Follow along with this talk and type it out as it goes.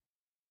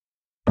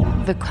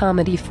The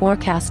Comedy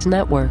Forecast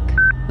Network.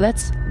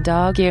 Let's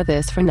dog-ear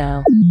this for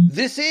now.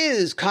 This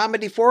is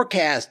Comedy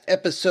Forecast,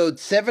 episode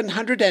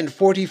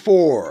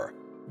 744,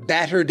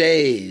 Batter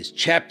Days,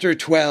 Chapter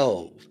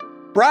 12.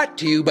 Brought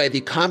to you by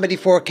the Comedy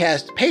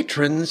Forecast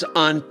patrons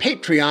on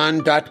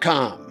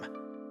patreon.com.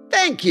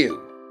 Thank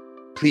you.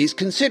 Please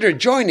consider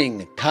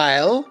joining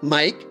Kyle,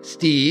 Mike,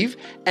 Steve,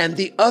 and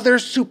the other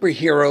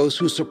superheroes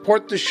who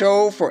support the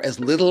show for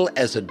as little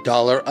as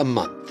 $1 a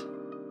month.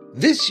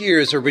 This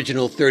year's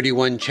original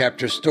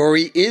 31-chapter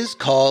story is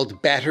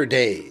called Batter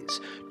Days.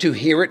 To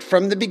hear it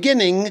from the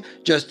beginning,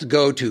 just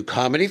go to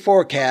Comedy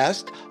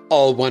Forecast,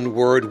 all one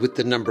word with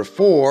the number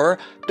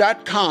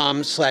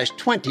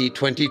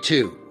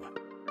 4.com/2022.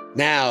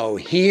 Now,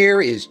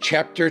 here is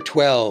Chapter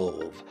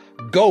 12,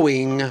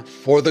 Going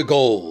for the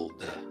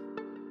Gold.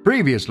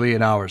 Previously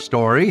in our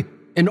story,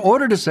 in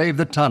order to save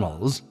the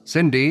tunnels,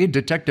 Cindy,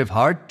 Detective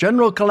Hart,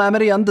 General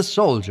Calamity, and the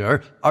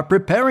Soldier are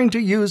preparing to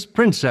use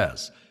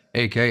Princess,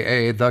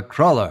 a.k.a. the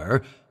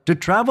Cruller, to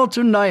travel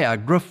to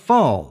Niagara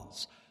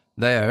Falls.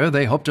 There,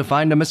 they hope to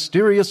find a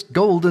mysterious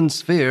golden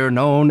sphere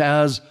known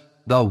as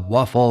the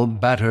Waffle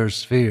Batter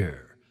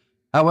Sphere.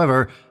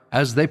 However,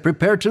 as they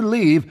prepare to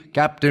leave,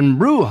 Captain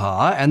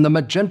Brujah and the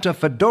magenta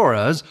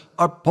fedoras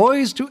are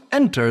poised to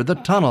enter the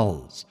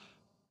tunnels.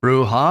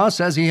 Brujah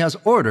says he has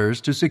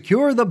orders to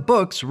secure the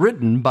books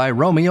written by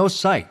Romeo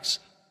Sykes,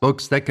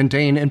 books that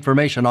contain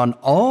information on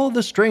all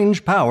the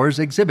strange powers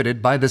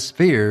exhibited by the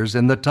spheres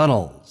in the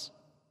tunnels.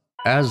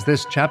 As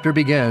this chapter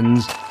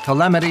begins,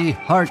 Calamity,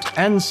 Hart,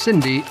 and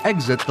Cindy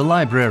exit the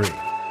library.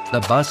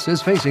 The bus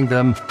is facing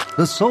them.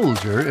 The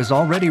Soldier is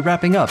already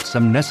wrapping up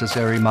some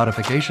necessary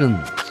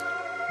modifications.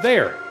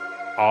 There.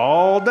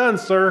 All done,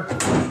 sir.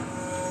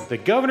 The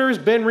governor's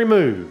been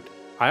removed.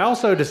 I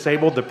also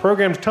disabled the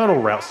programmed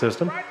tunnel route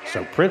system,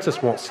 so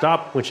Princess won't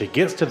stop when she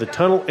gets to the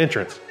tunnel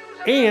entrance.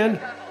 And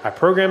I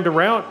programmed a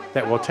route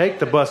that will take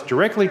the bus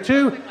directly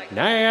to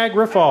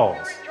Niagara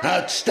Falls.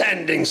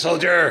 Outstanding,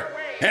 Soldier.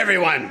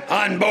 Everyone,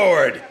 on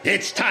board.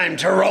 It's time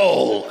to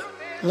roll.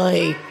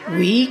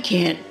 We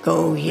can't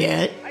go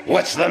yet.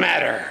 What's the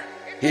matter?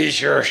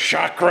 Is your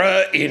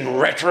chakra in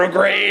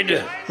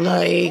retrograde?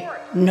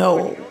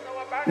 No.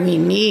 We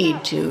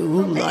need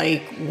to,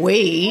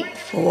 wait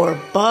for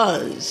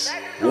Buzz.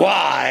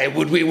 Why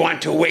would we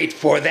want to wait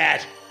for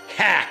that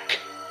hack?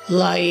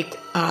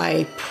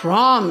 I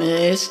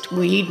promised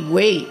we'd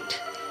wait,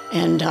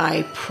 and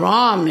I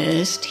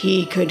promised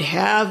he could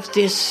have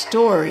this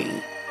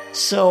story.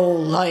 So,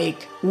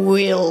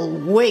 we'll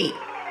wait.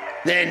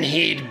 Then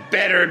he'd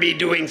better be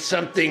doing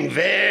something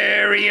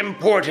very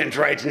important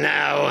right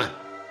now.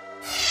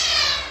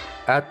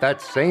 At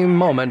that same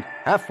moment,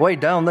 halfway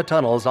down the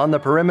tunnels on the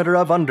perimeter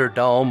of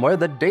Underdome, where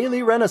the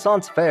daily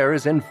Renaissance Fair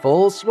is in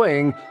full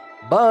swing,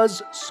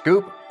 Buzz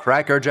Scoop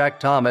Crackerjack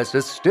Thomas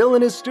is still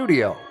in his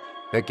studio,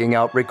 picking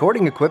out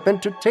recording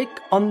equipment to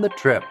take on the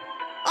trip.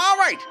 All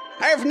right,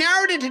 I've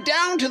narrowed it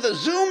down to the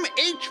Zoom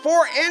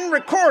H4n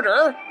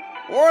recorder,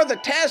 or the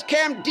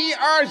Tascam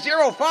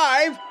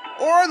DR05,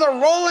 or the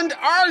Roland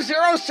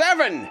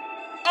R07.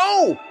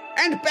 Oh,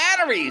 and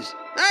batteries.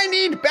 I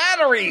need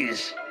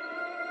batteries.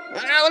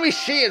 Let me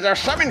see, is there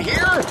some in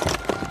here?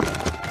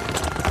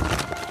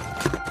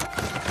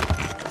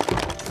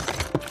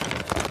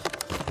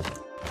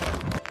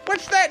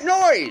 What's that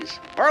noise?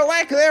 Or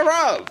lack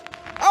thereof?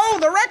 Oh,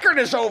 the record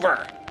is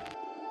over.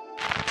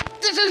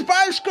 This is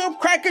Buzz Scoop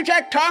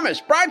Crackerjack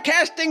Thomas,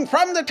 broadcasting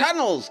from the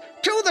tunnels,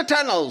 to the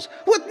tunnels,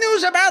 with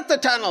news about the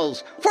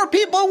tunnels, for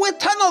people with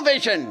tunnel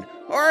vision,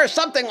 or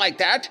something like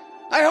that.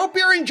 I hope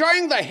you're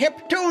enjoying the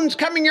hip tunes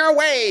coming your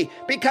way,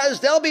 because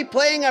they'll be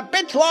playing a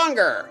bit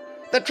longer.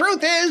 The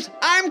truth is,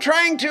 I'm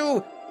trying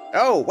to...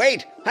 Oh,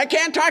 wait, I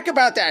can't talk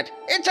about that.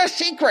 It's a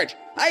secret.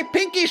 I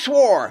pinky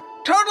swore.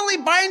 Totally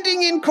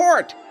binding in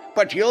court.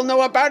 But you'll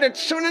know about it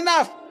soon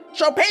enough.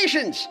 So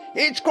patience.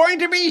 It's going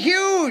to be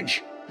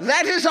huge.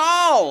 That is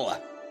all.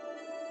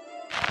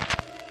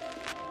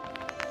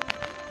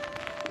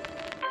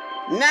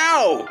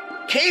 Now,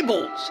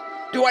 cables.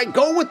 Do I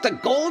go with the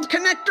gold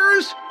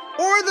connectors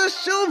or the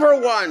silver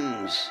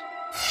ones?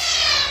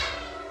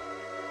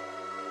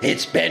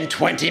 It's been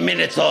 20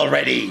 minutes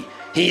already.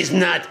 He's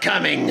not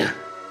coming.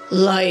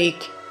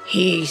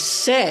 He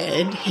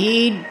said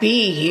he'd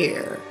be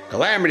here.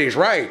 Calamity's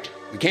right.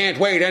 We can't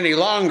wait any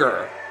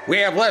longer. We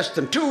have less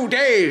than 2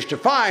 days to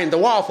find the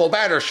Waffle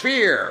Batter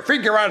Sphere,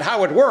 figure out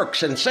how it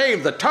works, and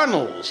save the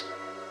tunnels.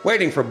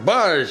 Waiting for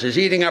Buzz is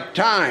eating up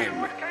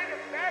time.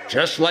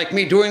 Just like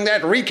me doing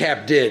that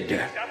recap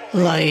did.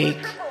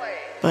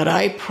 But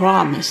I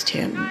promised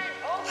him.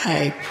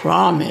 I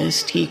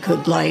promised he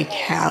could,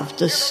 have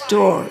the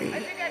story.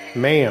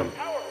 Ma'am,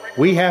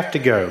 we have to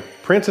go.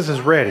 Princess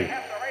is ready.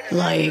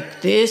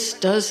 This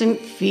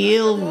doesn't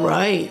feel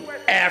right.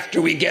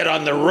 After we get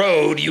on the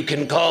road, you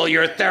can call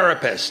your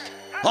therapist.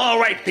 All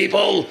right,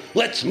 people,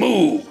 let's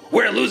move.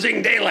 We're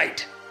losing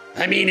daylight.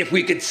 I mean, if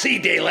we could see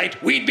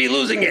daylight, we'd be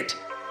losing it.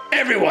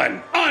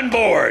 Everyone, on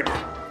board.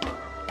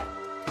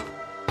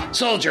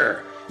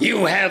 Soldier,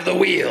 you have the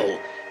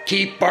wheel.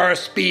 Keep our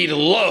speed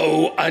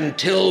low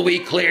until we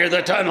clear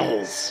the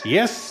tunnels.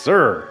 Yes,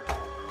 sir.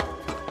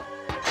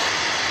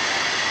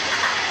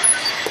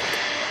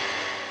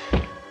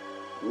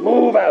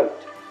 Move out.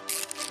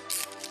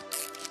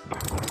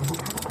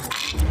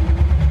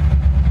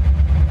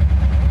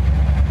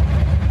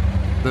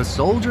 The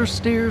soldier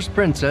steers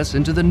Princess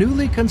into the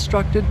newly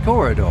constructed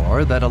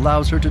corridor that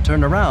allows her to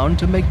turn around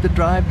to make the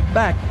drive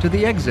back to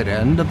the exit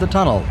end of the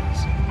tunnels.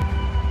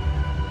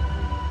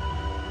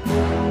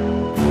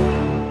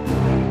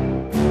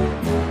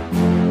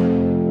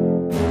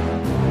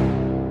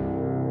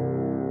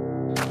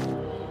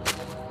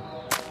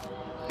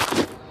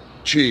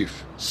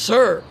 Chief.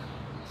 Sir,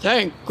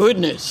 thank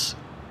goodness.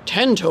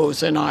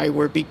 Tentoes and I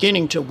were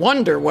beginning to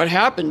wonder what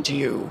happened to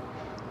you.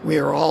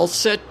 We're all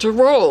set to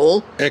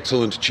roll.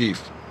 Excellent,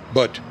 Chief.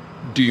 But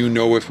do you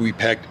know if we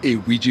packed a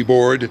Ouija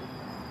board?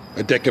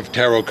 A deck of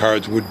tarot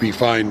cards would be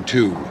fine,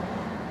 too.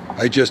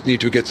 I just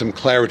need to get some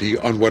clarity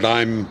on what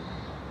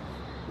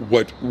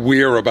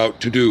we're about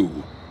to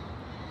do.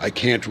 I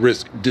can't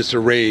risk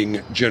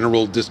disarraying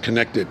General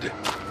Disconnected.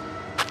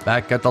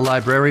 Back at the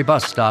library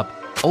bus stop,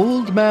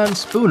 Old Man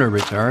Spooner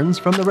returns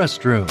from the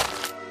restroom.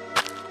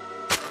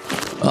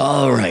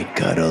 All right,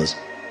 Cuddles.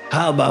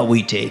 How about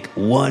we take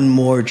one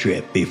more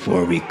trip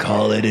before we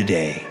call it a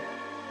day?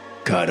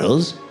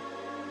 Cuddles?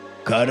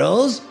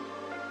 Cuddles?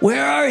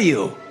 Where are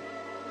you?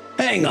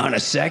 Hang on a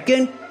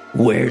second.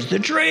 Where's the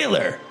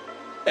trailer?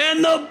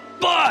 And the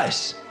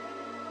bus?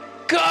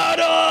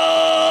 Cuddles!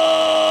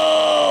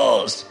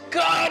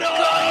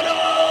 Cuddles!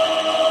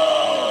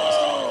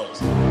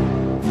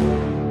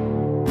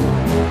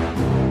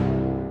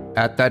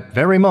 At that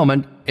very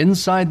moment,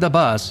 inside the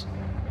bus,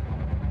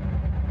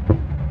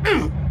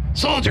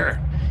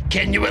 Soldier,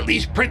 can you at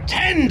least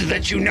pretend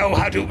that you know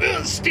how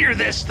to steer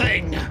this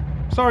thing?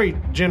 Sorry,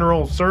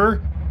 General,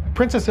 sir.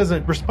 Princess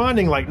isn't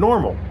responding like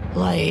normal.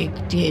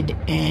 Like, did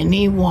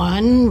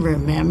anyone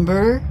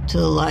remember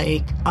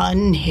to,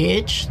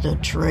 unhitch the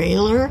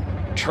trailer?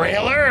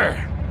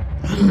 Trailer?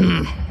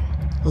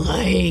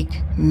 Like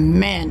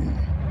men.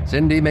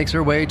 Cindy makes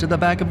her way to the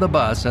back of the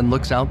bus and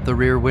looks out the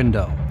rear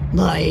window.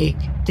 Like,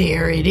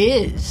 there it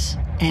is.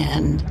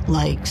 And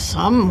like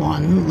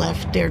someone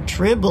left their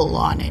tribble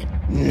on it.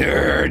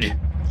 Nerd.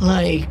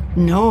 Like,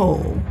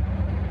 no.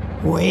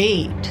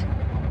 Wait.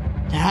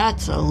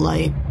 That's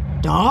a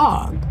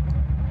dog.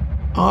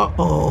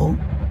 Uh-oh.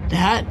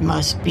 That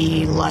must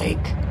be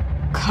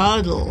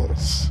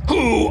Cuddles.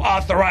 Who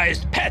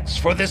authorized pets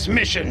for this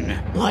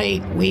mission?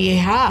 Like, we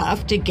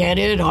have to get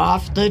it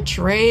off the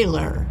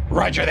trailer.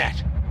 Roger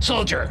that.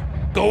 Soldier,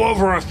 go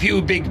over a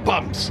few big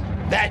bumps.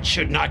 That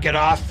should knock it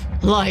off.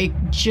 Like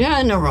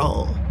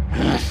General.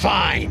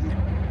 Fine.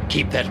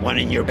 Keep that one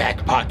in your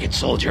back pocket,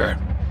 soldier.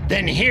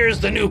 Then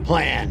here's the new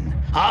plan.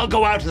 I'll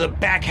go out to the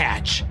back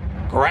hatch,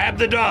 grab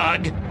the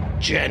dog,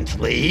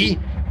 gently,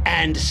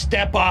 and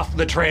step off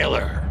the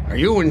trailer. Are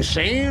you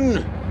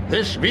insane?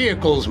 This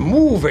vehicle's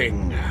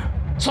moving.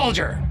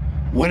 Soldier,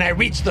 when I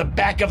reach the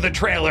back of the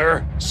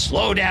trailer,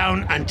 slow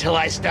down until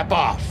I step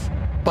off.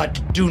 But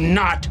do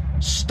not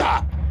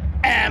stop.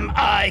 Am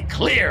I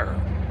clear?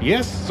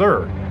 Yes,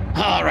 sir.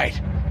 All right.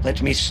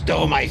 Let me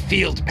stow my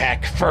field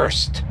pack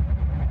first.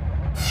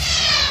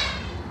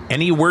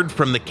 Any word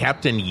from the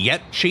captain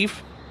yet,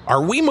 Chief?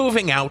 Are we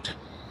moving out?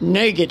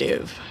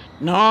 Negative.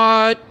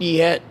 Not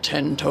yet,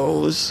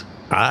 Tentoes.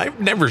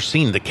 I've never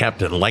seen the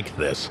captain like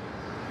this.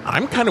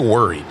 I'm kind of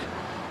worried.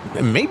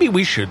 Maybe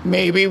we should...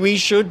 Maybe we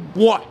should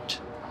what?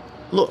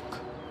 Look,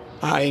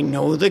 I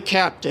know the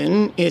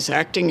captain is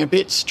acting a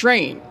bit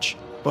strange,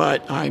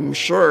 but I'm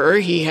sure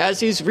he has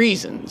his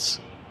reasons.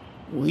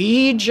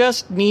 We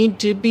just need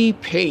to be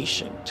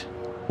patient.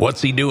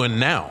 What's he doing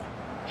now?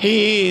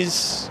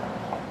 He's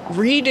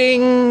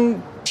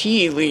reading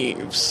tea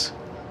leaves.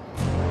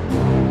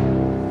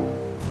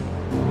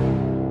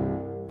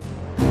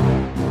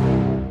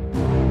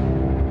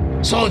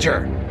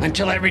 Soldier,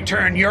 until I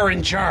return, you're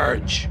in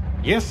charge.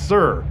 Yes,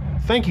 sir.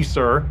 Thank you,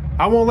 sir.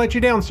 I won't let you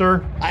down,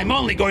 sir. I'm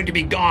only going to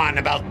be gone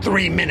about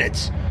 3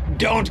 minutes.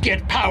 Don't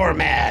get power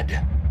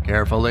mad.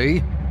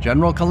 Carefully,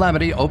 General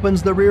Calamity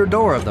opens the rear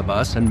door of the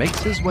bus and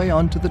makes his way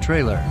onto the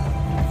trailer.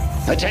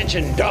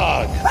 Attention,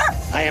 dog.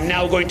 I am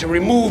now going to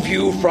remove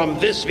you from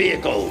this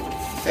vehicle,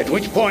 at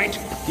which point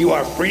you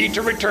are free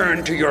to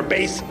return to your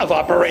base of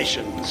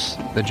operations.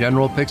 The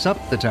General picks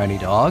up the tiny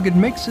dog and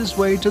makes his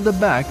way to the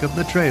back of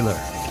the trailer.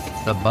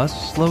 The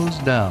bus slows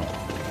down.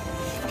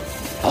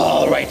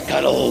 All right,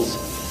 Cuddles.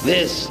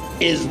 This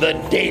is the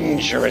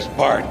dangerous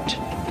part.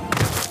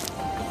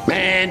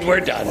 And we're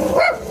done.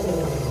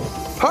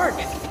 Hark!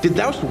 Did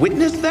thou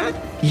witness that?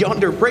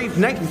 Yonder brave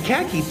knight in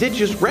khaki did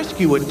just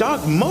rescue a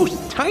dog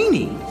most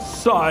tiny.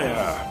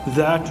 Sire,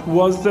 that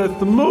was the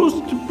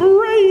most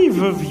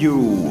brave of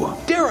you.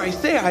 Dare I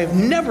say I have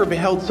never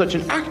beheld such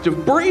an act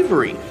of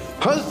bravery.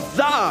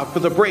 Huzzah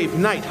for the brave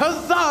knight!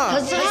 Huzzah!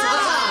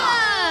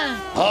 Huzzah!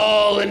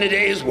 All in a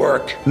day's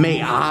work.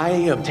 May I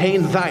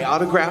obtain thy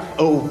autograph,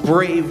 O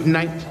brave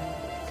knight?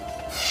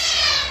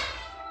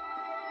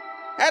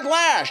 At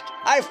last,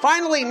 I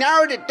finally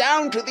narrowed it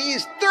down to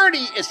these 30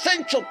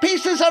 essential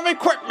pieces of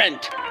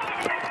equipment.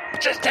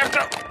 Just have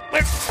to...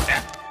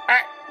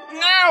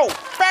 Now,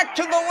 back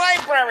to the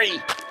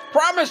library.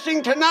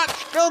 Promising to not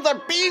spill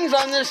the beans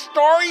on this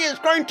story is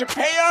going to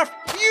pay off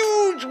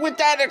huge with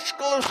that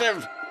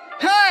exclusive.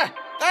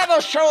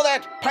 That'll show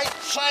that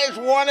pipe-sized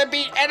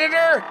wannabe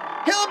editor.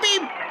 He'll be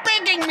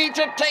begging me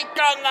to take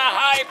on the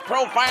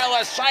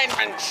high-profile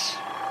assignments.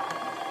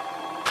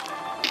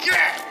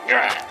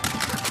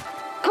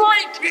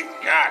 Great!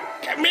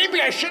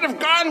 Maybe I should have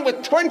gone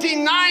with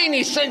 29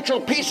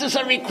 essential pieces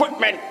of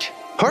equipment.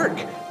 Hark!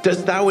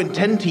 Dost thou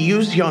intend to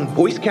use yon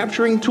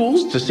voice-capturing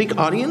tools to seek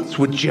audience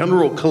with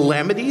General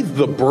Calamity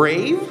the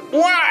Brave?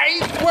 Why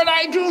would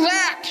I do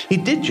that? He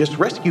did just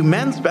rescue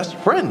man's best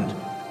friend.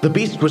 The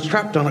beast was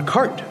trapped on a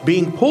cart,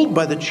 being pulled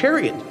by the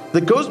chariot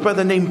that goes by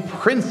the name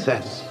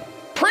Princess.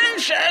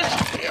 Princess?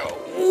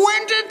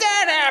 When did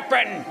that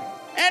happen?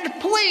 And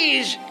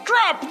please,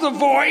 drop the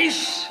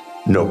voice.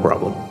 No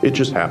problem. It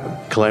just happened.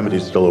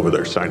 Calamity's still over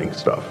there signing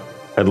stuff.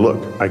 And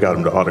look, I got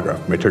him to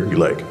autograph my turkey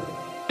leg.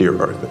 Dear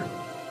Arthur,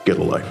 get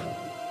a life.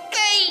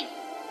 They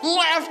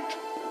left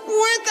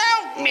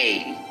without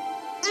me.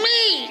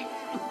 Me,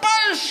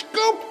 Buzz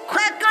Scoop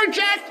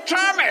Crackerjack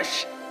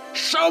Thomas.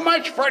 So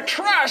much for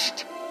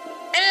trust.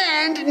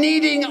 And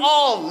needing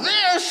all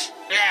this.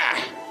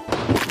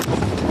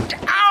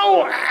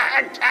 Ow!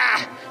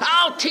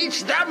 I'll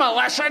teach them a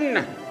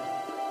lesson.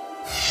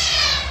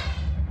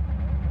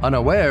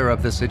 Unaware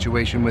of the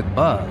situation with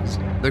Buzz,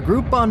 the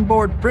group on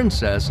board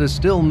Princess is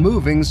still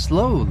moving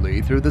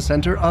slowly through the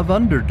center of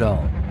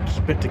Underdome.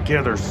 Keep it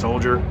together,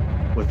 soldier.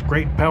 With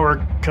great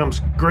power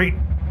comes great,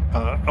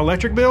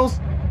 electric bills?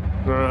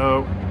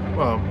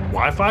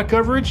 Wi-Fi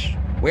coverage?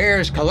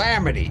 Where's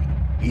Calamity?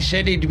 He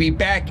said he'd be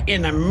back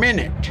in a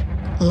minute.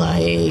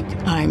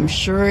 I'm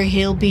sure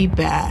he'll be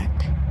back.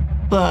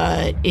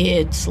 But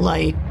it's,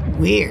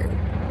 weird.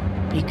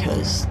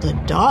 Because the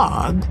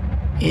dog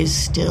is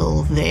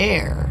still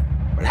there.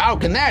 But how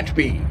can that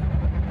be?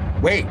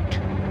 Wait.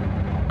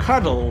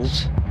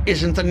 Cuddles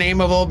isn't the name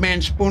of Old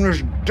Man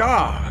Spooner's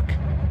dog.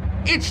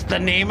 It's the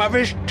name of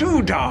his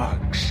 2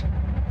 dogs.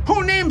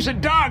 Who names a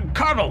dog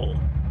Cuddle?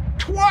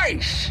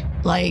 Twice.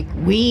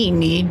 We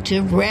need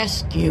to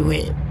rescue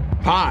it.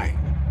 Fine.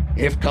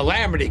 If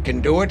Calamity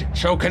can do it,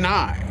 so can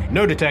I.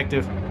 No,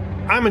 Detective.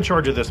 I'm in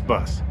charge of this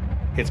bus.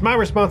 It's my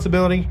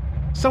responsibility.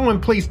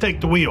 Someone please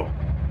take the wheel.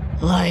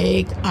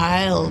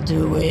 I'll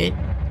do it.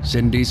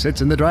 Cindy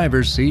sits in the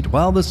driver's seat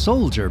while the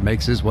soldier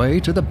makes his way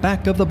to the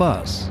back of the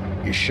bus.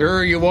 You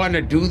sure you want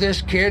to do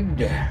this, kid?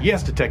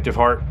 Yes, Detective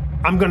Hart.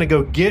 I'm gonna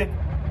go get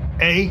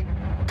a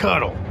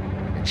cuddle.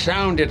 It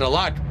sounded a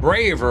lot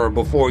braver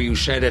before you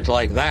said it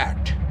like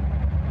that.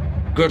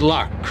 Good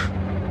luck.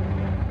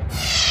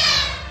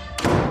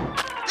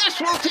 This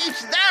will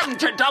teach them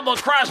to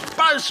double-cross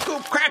Buzz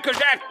Scoop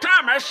Crackerjack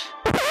Thomas.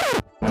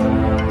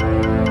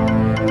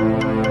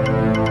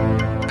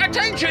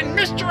 Attention,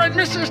 Mr. and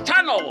Mrs.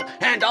 Tunnel,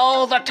 and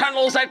all the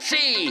tunnels at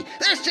sea.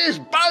 This is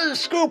Buzz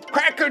Scoop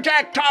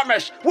Crackerjack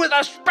Thomas with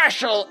a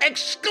special,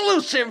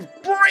 exclusive,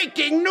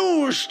 breaking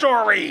news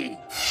story.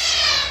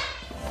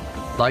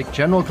 Like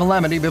General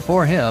Calamity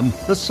before him,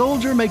 the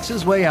soldier makes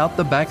his way out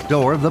the back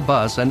door of the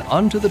bus and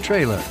onto the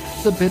trailer,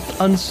 a bit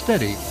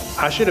unsteady.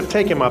 I should have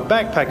taken my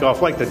backpack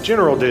off like the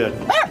general did.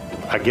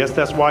 I guess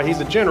that's why he's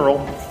a general.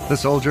 The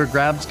soldier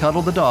grabs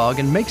Cuddle the dog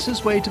and makes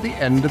his way to the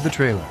end of the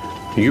trailer.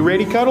 You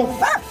ready, Cuddle?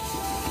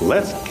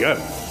 Let's go.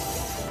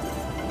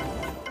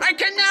 I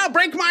can now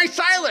break my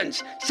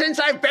silence, since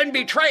I've been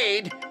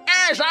betrayed.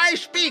 As I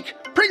speak,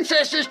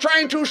 Princess is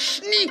trying to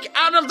sneak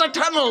out of the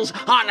tunnels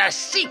on a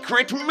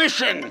secret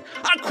mission.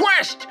 A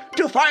quest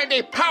to find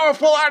a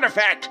powerful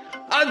artifact.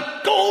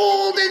 A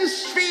golden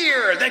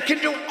sphere that can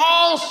do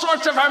all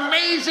sorts of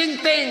amazing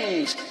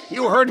things.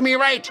 You heard me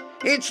right.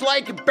 It's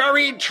like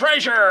buried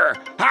treasure.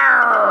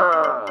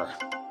 Arr!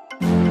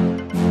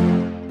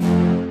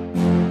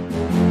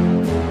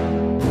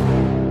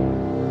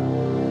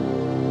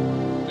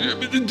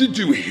 Did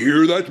you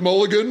hear that,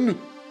 Mulligan?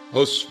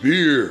 A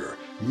sphere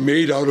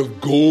made out of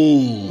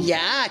gold.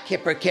 Yeah,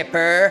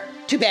 Kipper.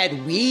 Too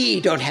bad we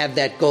don't have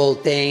that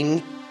gold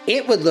thing.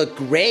 It would look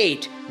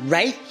great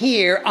right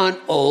here on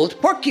Old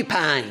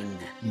Porcupine.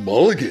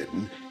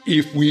 Mulligan,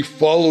 if we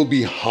follow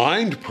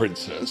behind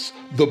Princess,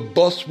 the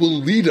bus will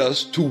lead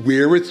us to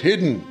where it's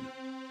hidden.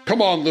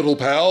 Come on, little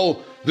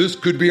pal. This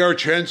could be our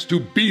chance to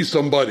be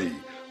somebody.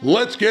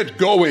 Let's get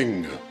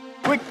going.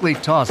 Quickly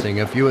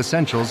tossing a few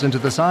essentials into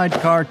the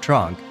sidecar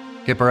trunk,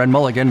 Kipper and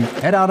Mulligan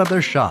head out of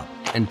their shop,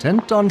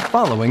 intent on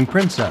following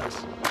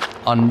Princess.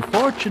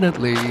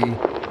 Unfortunately,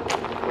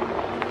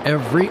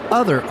 every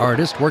other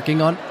artist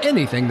working on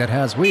anything that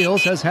has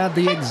wheels has had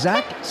the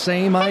exact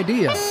same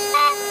idea.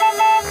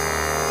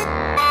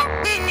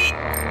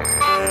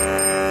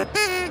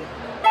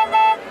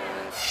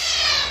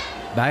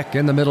 Back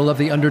in the middle of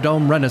the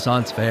Underdome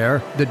Renaissance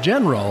Fair, the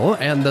General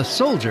and the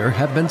Soldier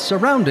have been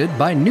surrounded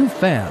by new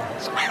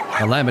fans.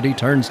 Calamity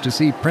turns to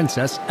see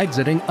Princess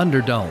exiting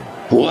Underdome.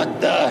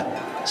 What the?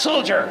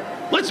 Soldier,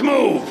 Let's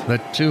move!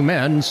 The two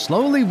men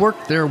slowly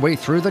work their way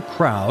through the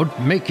crowd,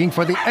 making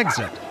for the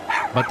exit.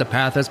 But the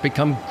path has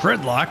become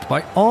gridlocked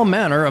by all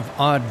manner of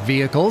odd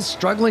vehicles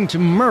struggling to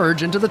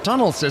merge into the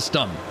tunnel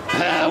system.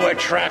 We're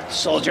trapped,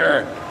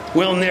 soldier.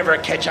 We'll never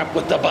catch up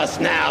with the bus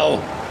now.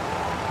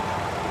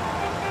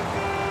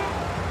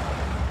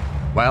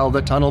 While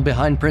the tunnel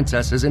behind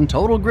Princess is in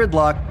total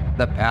gridlock,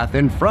 the path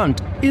in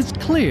front is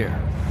clear.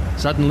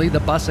 Suddenly,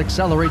 the bus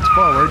accelerates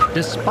forward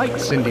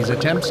despite Cindy's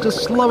attempts to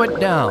slow it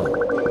down.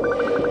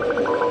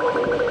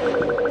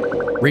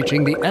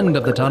 Reaching the end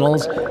of the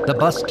tunnels, the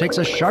bus takes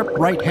a sharp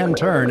right-hand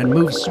turn and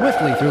moves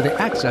swiftly through the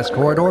access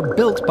corridor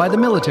built by the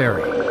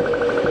military.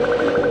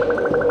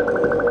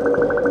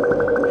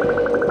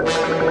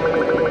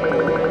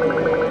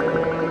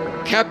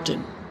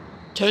 Captain,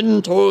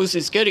 Ten Toes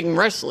is getting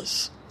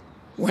restless.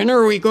 When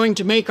are we going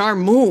to make our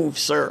move,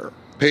 sir?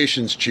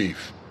 Patience,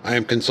 Chief. I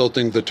am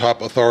consulting the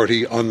top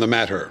authority on the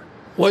matter.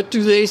 What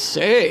do they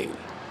say?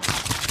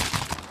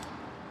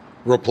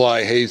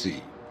 Reply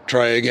hazy.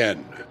 Try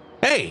again.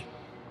 Hey,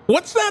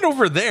 what's that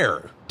over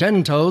there?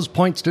 Ten Toes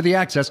points to the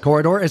access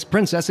corridor as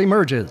Princess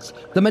emerges.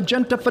 The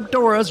magenta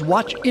fedoras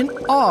watch in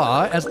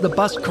awe as the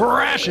bus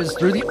crashes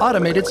through the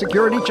automated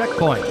security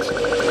checkpoints.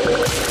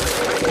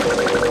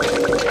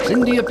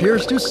 Cindy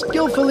appears to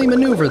skillfully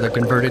maneuver the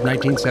converted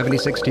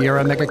 1976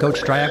 Tierra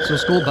Megacoach triaxle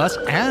school bus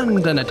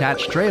and an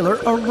attached trailer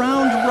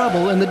around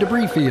rubble in the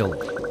debris field.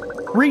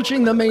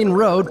 Reaching the main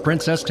road,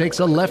 Princess takes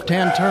a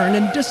left-hand turn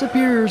and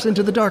disappears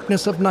into the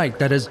darkness of night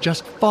that has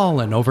just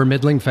fallen over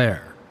Middling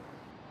Fair.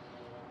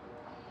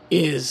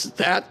 Is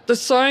that the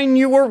sign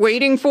you were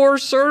waiting for,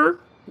 sir?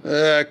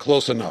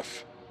 Close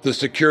enough. The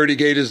security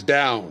gate is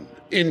down.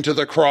 Into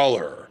the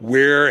crawler.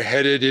 We're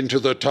headed into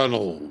the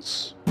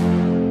tunnels.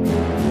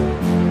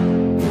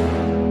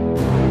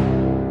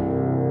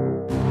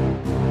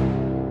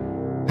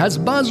 Has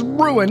Buzz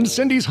ruined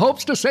Cindy's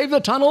hopes to save the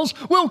tunnels?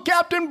 Will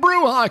Captain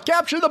Brujah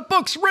capture the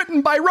books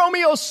written by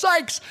Romeo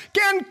Sykes?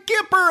 Can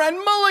Gipper and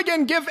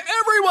Mulligan give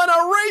everyone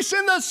a race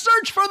in the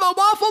search for the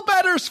waffle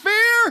batter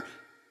sphere?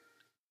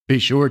 Be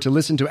sure to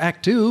listen to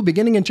Act 2,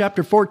 beginning in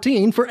Chapter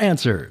 14, for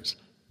answers.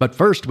 But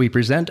first we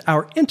present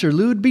our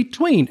interlude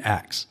between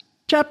acts,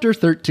 Chapter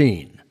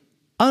 13,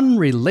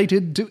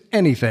 Unrelated to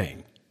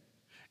Anything.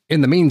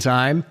 In the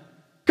meantime,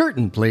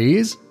 curtain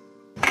please.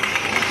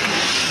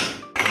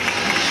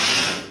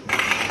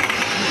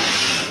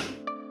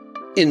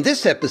 In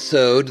this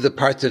episode, the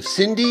parts of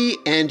Cindy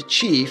and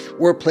Chief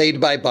were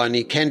played by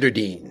Bonnie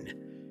Kenderdine.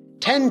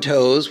 Ten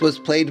Toes was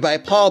played by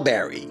Paul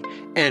Barry,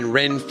 and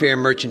Ren Fair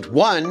Merchant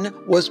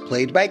 1 was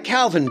played by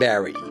Calvin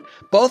Barry,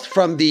 both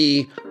from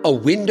the A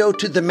Window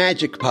to the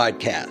Magic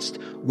podcast,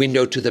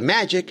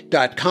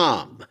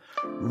 windowtothemagic.com.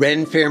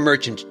 Ren Fair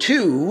Merchant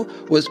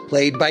 2 was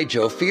played by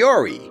Joe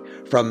Fiore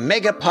from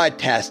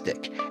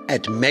Megapodtastic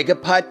at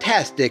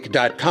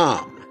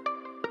megapodtastic.com.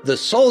 The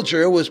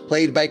Soldier was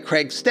played by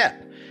Craig Stepp,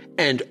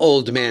 and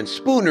Old Man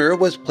Spooner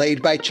was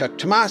played by Chuck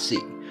Tomasi,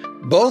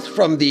 both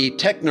from the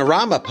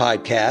Technorama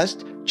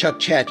podcast,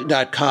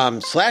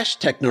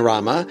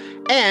 chuckchat.com/Technorama,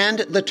 and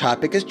the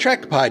Topic is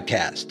Trek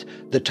podcast,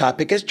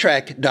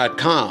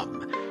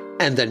 thetopicistrek.com.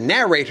 And the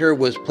narrator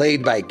was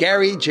played by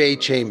Gary J.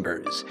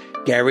 Chambers,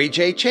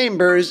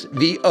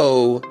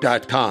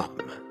 GaryJChambersVO.com.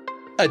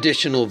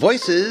 Additional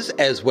voices,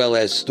 as well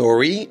as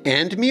story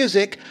and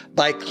music,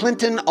 by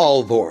Clinton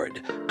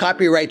Alvord.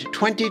 Copyright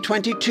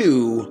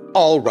 2022,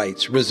 all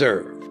rights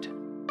reserved.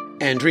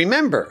 And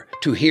remember,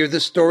 to hear the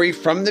story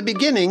from the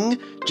beginning,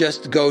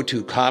 just go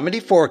to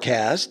Comedy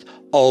Forecast,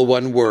 all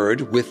one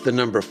word with the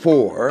number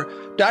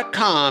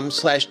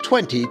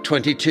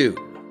 4.com/2022.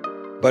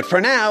 But for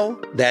now,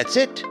 that's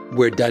it.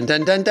 We're done.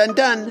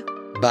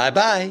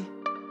 Bye-bye.